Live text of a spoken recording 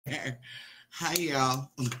there. Hi,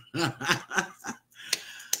 y'all.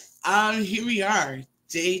 Here we are,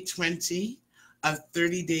 day 20 of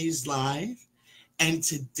 30 Days Live. And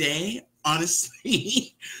today,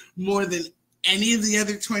 honestly, more than any of the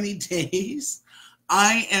other 20 days,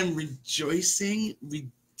 I am rejoicing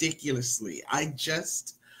ridiculously. I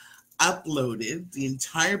just uploaded the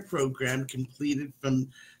entire program, completed from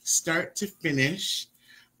start to finish.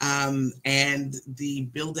 And the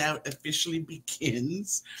build out officially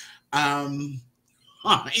begins. I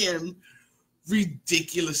am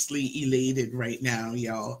ridiculously elated right now,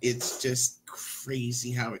 y'all. It's just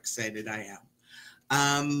crazy how excited I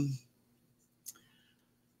am.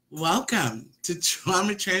 Welcome to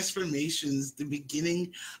Trauma Transformations, the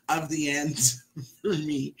beginning of the end for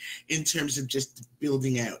me in terms of just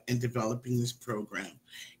building out and developing this program.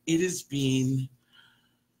 It has been,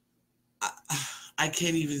 I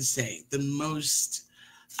can't even say, the most,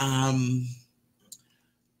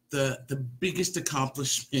 the biggest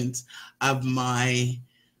accomplishment of my,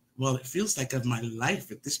 well, it feels like of my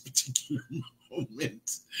life at this particular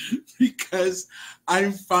moment, because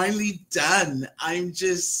I'm finally done. I'm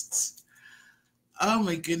just, oh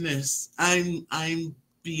my goodness, I'm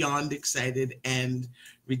beyond excited and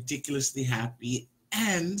ridiculously happy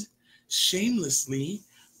and shamelessly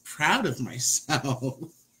proud of myself.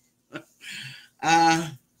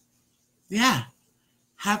 Yeah,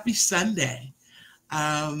 happy Sunday.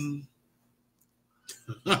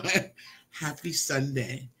 Happy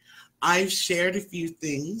Sunday. I've shared a few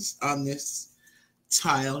things on this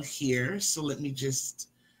tile here, so let me just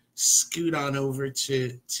scoot on over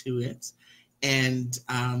to it and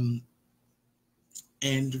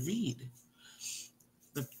read.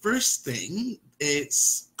 The first thing,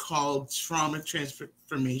 it's called Trauma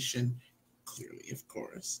Transformation, clearly, of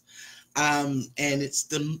course, and it's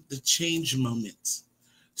the change moment.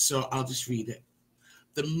 So I'll just read it.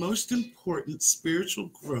 The most important spiritual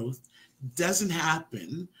growth doesn't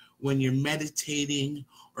happen when you're meditating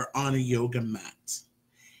or on a yoga mat.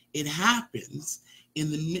 It happens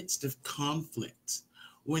in the midst of conflict,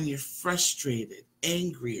 when you're frustrated,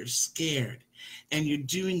 angry, or scared, and you're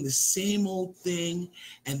doing the same old thing,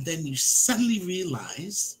 and then you suddenly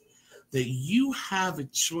realize that you have a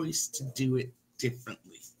choice to do it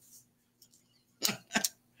differently.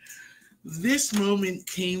 This moment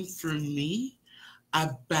came for me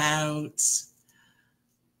about,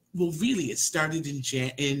 well, really, it started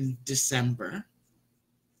in December,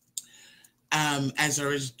 as I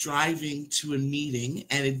was driving to a meeting,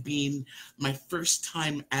 and it had been my first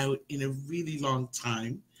time out in a really long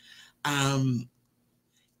time. And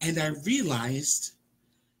I realized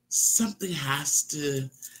something has to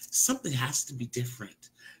be different.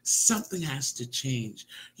 Something has to change.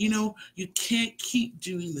 You know, you can't keep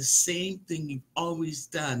doing the same thing you've always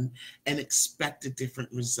done and expect a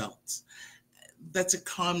different result. That's a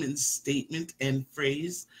common statement and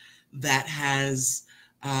phrase that has,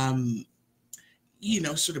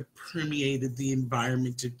 sort of permeated the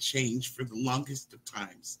environment of change for the longest of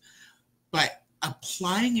times. But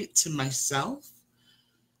applying it to myself,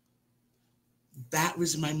 that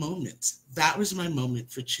was my moment. That was my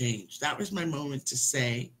moment for change. That was my moment to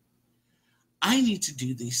say, I need to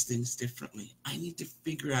do these things differently. I need to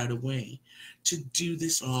figure out a way to do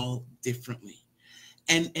this all differently.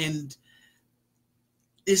 And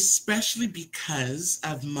especially because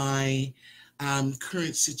of my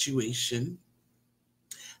current situation,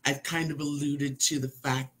 I've kind of alluded to the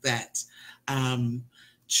fact that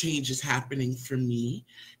change is happening for me.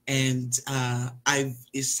 And I've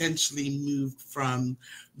essentially moved from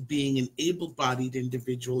being an able-bodied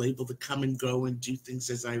individual, able to come and go and do things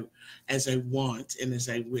as I want and as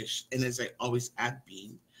I wish and as I always had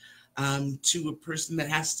been, to a person that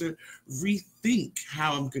has to rethink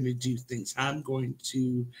how I'm going to do things, how I'm going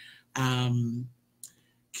to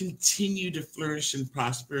continue to flourish and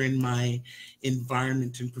prosper in my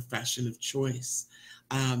environment and profession of choice.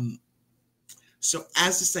 So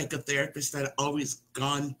as a psychotherapist, I'd always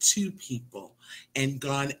gone to people and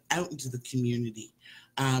gone out into the community.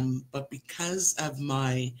 But because of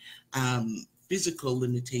my physical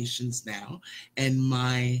limitations now and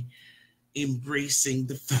my embracing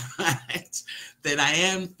the fact that I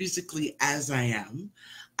am physically as I am,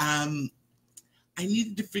 I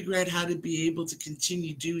needed to figure out how to be able to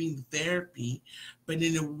continue doing the therapy, but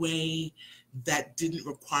in a way that didn't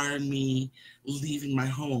require me leaving my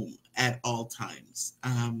home at all times.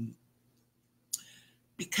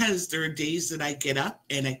 Because there are days that I get up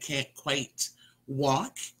and I can't quite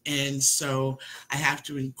walk, and so I have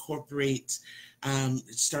to incorporate,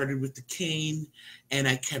 it started with the cane, and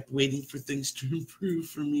I kept waiting for things to improve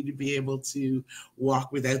for me to be able to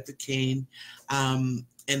walk without the cane.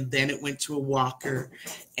 and then it went to a walker,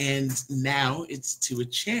 and now it's to a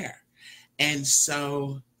chair. And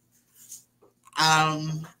so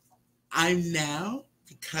I'm now,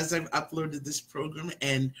 because I've uploaded this program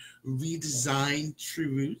and redesigned True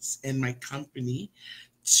Roots and my company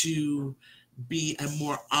to be a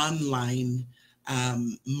more online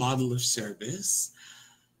model of service.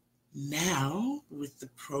 Now, with the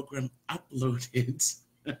program uploaded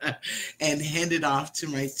and handed off to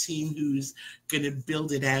my team who's going to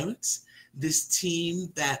build it out, this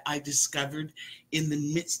team that I discovered in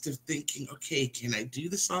the midst of thinking, okay, can I do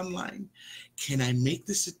this online? Can I make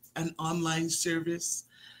this an online service?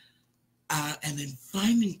 And then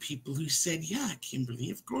finding people who said, yeah,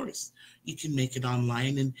 Kimberly, of course, you can make it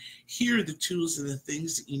online. And here are the tools and the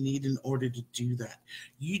things that you need in order to do that.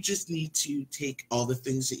 You just need to take all the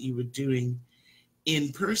things that you were doing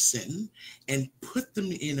in person and put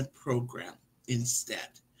them in a program instead,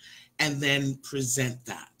 and then present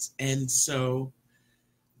that. And so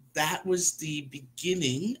that was the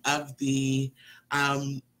beginning of the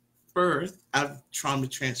birth of Trauma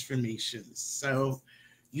Transformations. So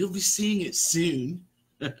you'll be seeing it soon,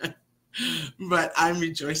 but I'm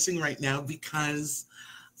rejoicing right now because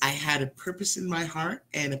I had a purpose in my heart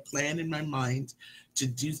and a plan in my mind to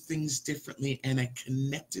do things differently, and I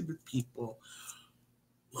connected with people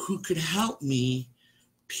who could help me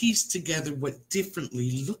piece together what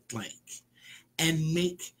differently looked like and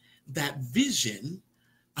make that vision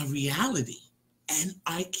a reality. And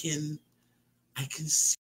I can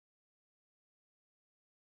see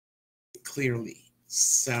it clearly.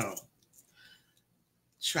 So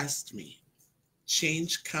trust me,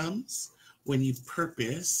 change comes when you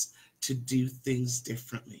purpose to do things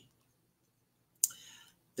differently.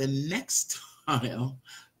 The next tile,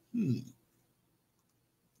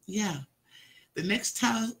 the next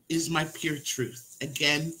tile is my pure truth.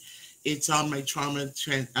 Again, it's on my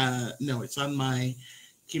it's on my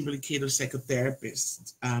Kimberly Cato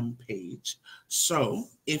Psychotherapist page. So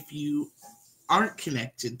if you aren't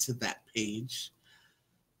connected to that page,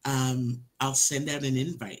 I'll send out an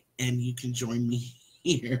invite and you can join me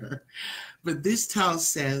here. But this tile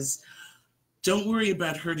says, don't worry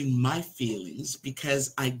about hurting my feelings,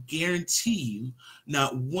 because I guarantee you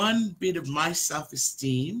not one bit of my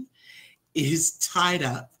self-esteem is tied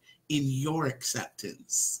up in your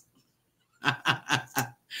acceptance.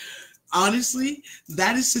 Honestly,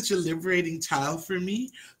 that is such a liberating tile for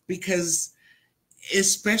me, because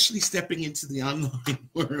especially stepping into the online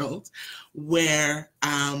world where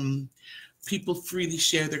people freely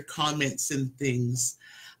share their comments and things,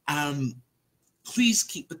 please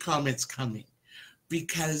keep the comments coming,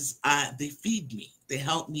 because they feed me. They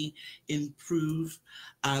help me improve.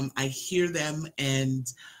 I hear them,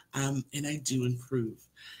 and I do improve.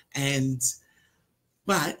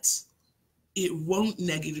 But it won't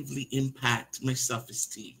negatively impact my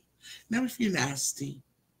self-esteem. Now, if you're nasty,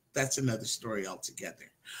 that's another story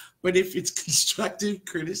altogether. But if it's constructive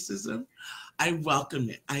criticism, I welcome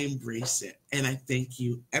it. I embrace it. And I thank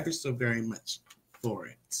you ever so very much for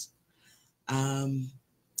it.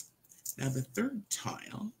 Now, the third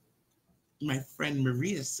tile, my friend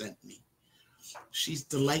Maria sent me. She's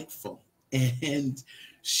delightful. And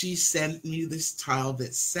she sent me this tile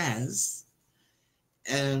that says,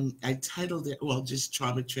 I titled it, well, just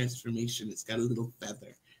Trauma Transformation. It's got a little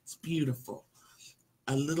feather. It's beautiful.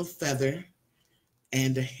 A little feather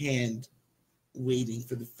and a hand waiting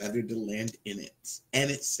for the feather to land in it.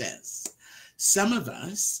 And it says, some of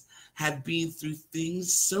us have been through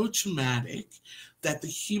things so traumatic that the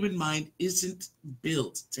human mind isn't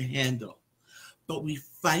built to handle, but we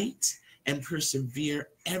fight and persevere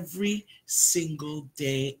every single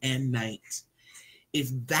day and night. If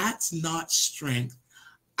that's not strength,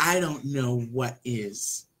 I don't know what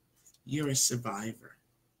is. You're a survivor.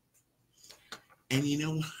 And you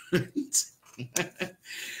know what?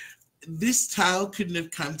 This tile couldn't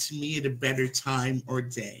have come to me at a better time or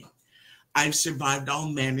day. I've survived all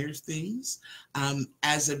manner of things,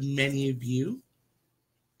 as have many of you.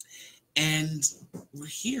 And we're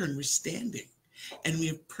here and we're standing. And we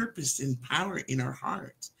have purpose and power in our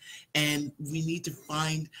heart. And we need to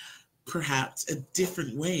find perhaps a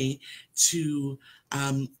different way to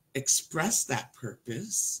express that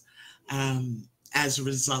purpose as a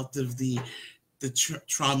result of the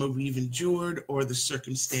trauma we've endured or the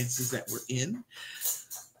circumstances that we're in.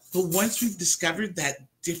 But once we've discovered that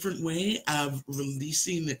different way of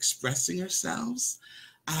releasing and expressing ourselves,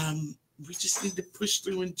 we just need to push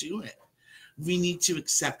through and do it. We need to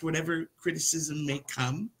accept whatever criticism may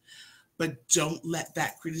come, but don't let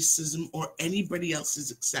that criticism or anybody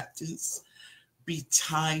else's acceptance be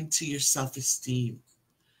tied to your self-esteem.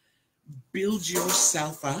 build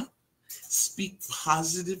yourself up, speak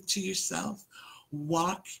positive to yourself,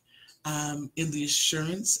 walk in the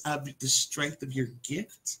assurance of the strength of your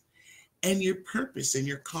gift and your purpose and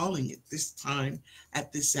your calling at this time,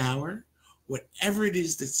 at this hour. Whatever it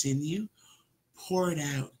is that's in you, pour it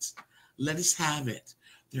out. Let us have it.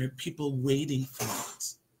 There are people waiting for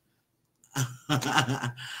it.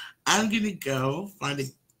 I'm going to go find a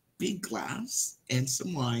big glass and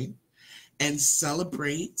some wine and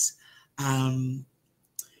celebrate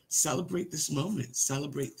this moment,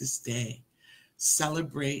 celebrate this day,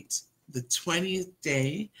 celebrate the 20th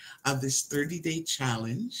day of this 30-day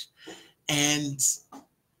challenge, and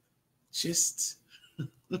just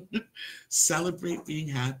celebrate being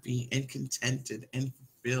happy and contented and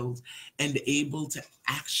fulfilled and able to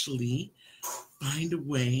actually find a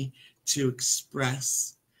way to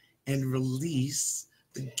express and release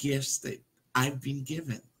the gifts that I've been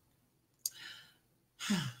given.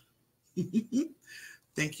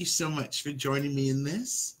 Thank you so much for joining me in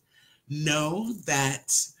this. Know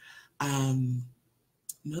that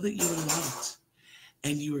you are loved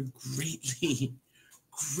and you are greatly,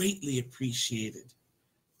 greatly appreciated.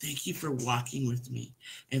 Thank you for walking with me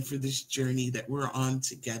and for this journey that we're on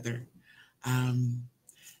together.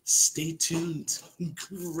 Stay tuned.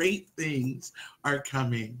 Great things are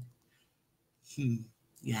coming.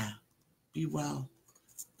 Yeah. Be well.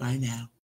 Bye now.